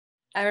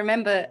I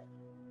remember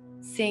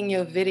seeing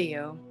your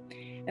video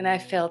and I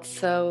felt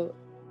so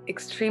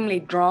extremely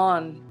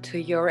drawn to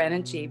your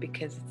energy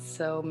because it's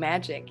so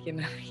magic, you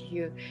know.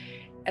 You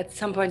at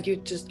some point you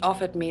just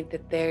offered me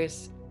that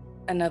there's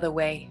another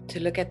way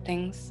to look at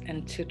things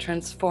and to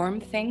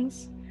transform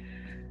things.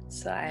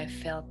 So I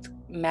felt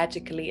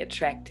magically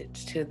attracted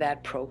to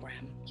that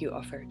program you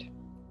offered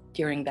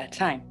during that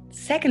time.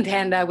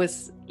 Secondhand, I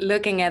was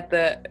looking at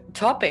the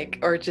topic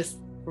or just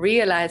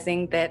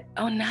realizing that,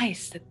 oh,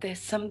 nice, that there's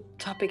some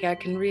topic I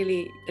can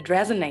really, it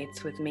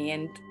resonates with me,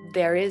 and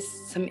there is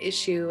some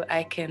issue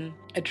I can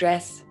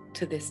address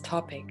to this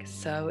topic.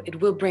 So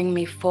it will bring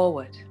me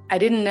forward. I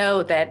didn't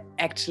know that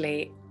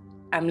actually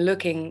I'm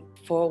looking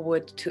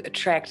forward to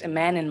attract a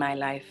man in my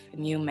life, a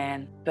new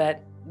man,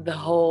 but the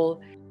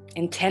whole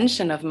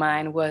intention of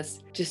mine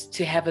was just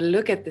to have a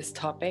look at this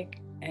topic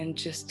and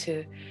just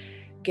to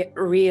get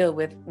real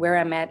with where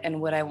I'm at and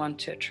what I want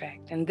to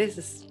attract. And this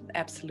is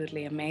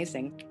absolutely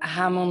amazing.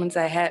 Aha moments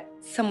I had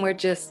somewhere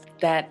just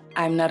that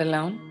I'm not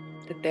alone,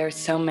 that there are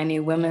so many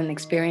women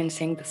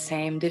experiencing the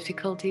same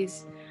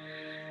difficulties,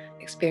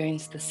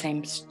 experience the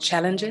same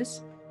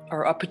challenges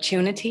or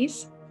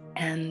opportunities,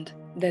 and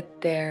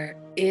that there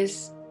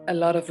is a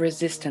lot of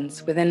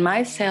resistance within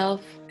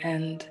myself,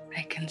 and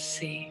I can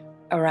see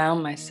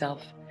around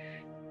myself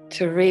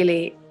to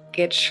really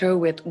get through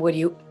with what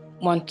you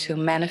want to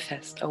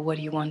manifest or what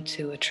you want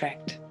to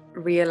attract.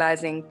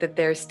 Realizing that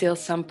there's still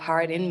some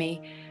part in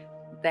me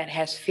that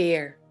has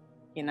fear,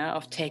 you know,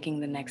 of taking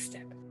the next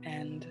step,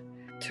 and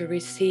to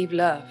receive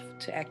love,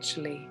 to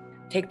actually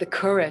take the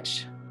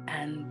courage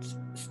and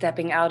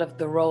stepping out of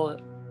the role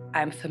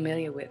I'm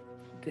familiar with.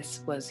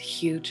 This was a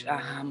huge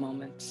aha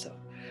moment. So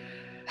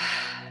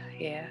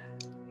yeah,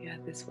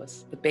 this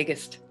was the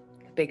biggest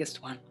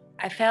one.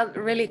 I felt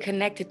really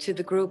connected to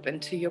the group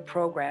and to your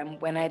program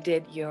when I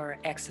did your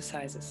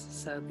exercises.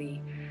 So the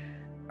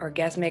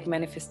orgasmic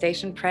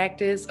manifestation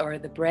practice or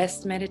the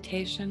breast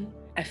meditation.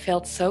 I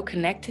felt so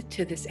connected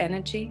to this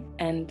energy,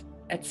 and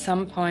at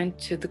some point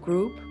to the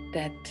group,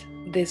 that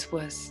this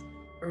was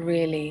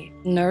really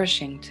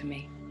nourishing to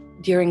me.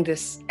 During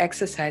these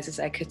exercises,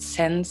 I could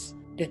sense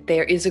that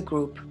there is a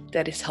group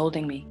that is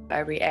holding me. I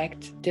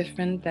react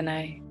different than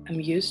I am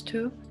used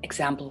to.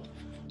 Example,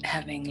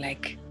 having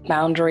like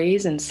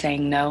boundaries and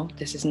saying, no,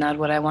 this is not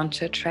what I want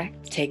to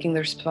attract. Taking the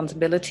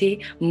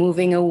responsibility,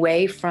 moving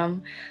away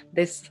from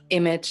this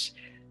image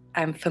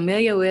I'm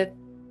familiar with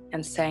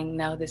and saying,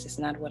 no, this is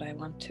not what I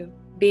want to.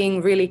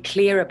 Being really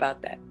clear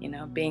about that, you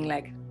know, being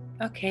like,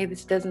 okay,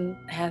 this doesn't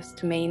have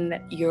to mean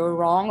that you're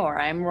wrong or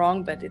I'm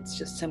wrong, but it's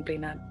just simply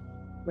not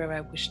where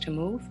I wish to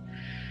move.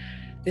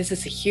 This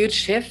is a huge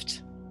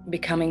shift,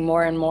 becoming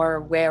more and more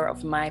aware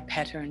of my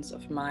patterns,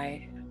 of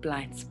my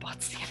blind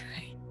spots, you know?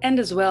 And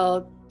as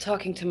well,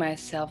 talking to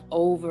myself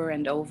over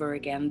and over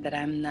again that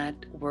I'm not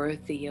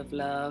worthy of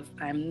love.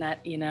 I'm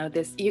not, you know,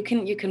 this, you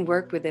can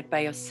work with it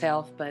by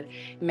yourself, but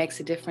it makes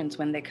a difference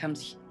when there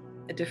comes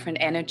a different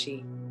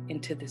energy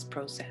into this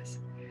process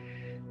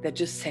that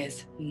just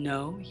says,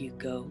 no, you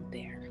go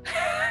there.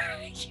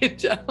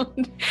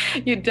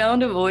 you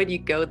don't avoid, you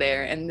go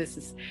there. And this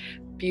is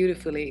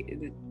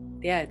beautifully,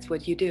 yeah, it's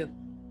what you do.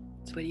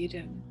 It's what you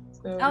do.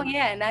 Oh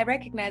yeah, and I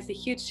recognize a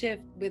huge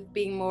shift with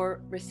being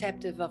more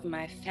receptive of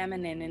my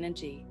feminine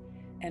energy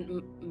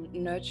and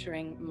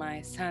nurturing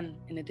my son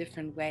in a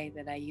different way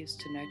that I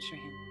used to nurture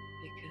him,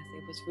 because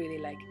it was really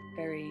like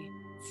very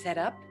set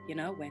up, you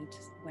know,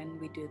 when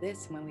we do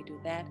this, when we do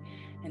that,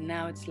 and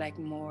now it's like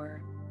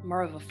more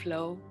of a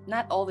flow.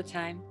 Not all the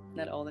time,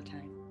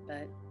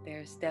 but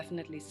there's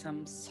definitely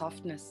some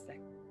softness that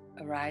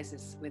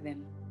arises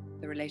within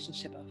the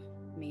relationship of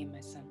me and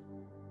my son.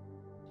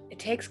 It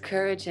takes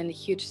courage and a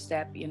huge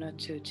step, you know,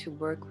 to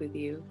work with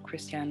you,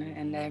 Christiane,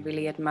 and I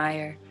really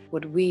admire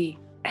what we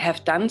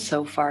have done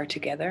so far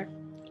together,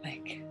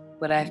 like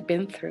what I've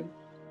been through.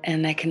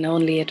 And I can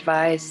only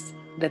advise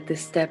that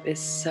this step is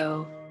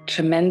so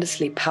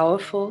tremendously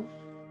powerful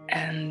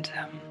and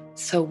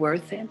so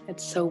worth it.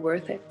 It's so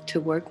worth it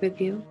to work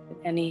with you,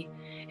 any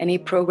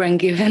program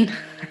given,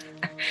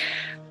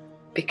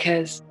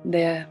 because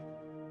there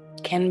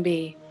can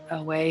be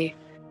a way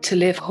to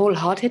live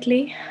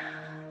wholeheartedly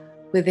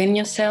within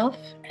yourself,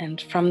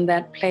 and from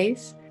that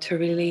place to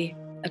really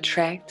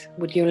attract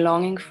what you're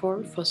longing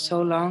for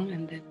so long,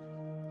 and that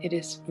it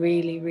is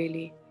really,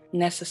 really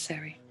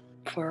necessary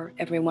for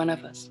every one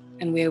of us,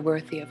 and we are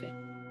worthy of it.